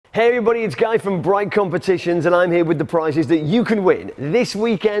Hey everybody, it's Guy from Bright Competitions and I'm here with the prizes that you can win this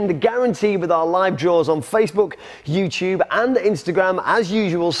weekend, guaranteed with our live draws on Facebook, YouTube and Instagram as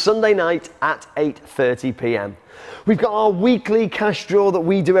usual Sunday night at 8:30 p.m. We've got our weekly cash draw that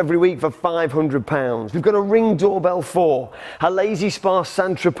we do every week for £500. We've got a Ring Doorbell 4, a Lazy Spa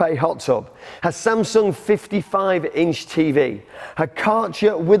Saint-Tropez hot tub, a Samsung 55-inch TV, a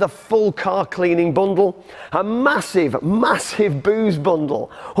Karcher with a full car cleaning bundle, a massive booze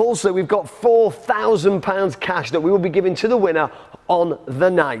bundle. Also, we've got £4,000 cash that we will be giving to the winner on the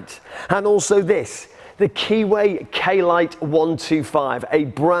night. And also this, the Keyway K-Lite 125, a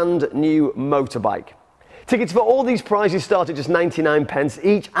brand new motorbike. Tickets for all these prizes start at just 99 pence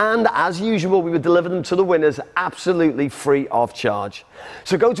each, and as usual, we will deliver them to the winners absolutely free of charge.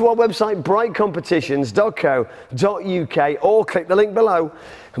 So go to our website, brightcompetitions.co.uk, or click the link below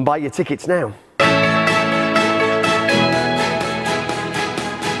and buy your tickets now.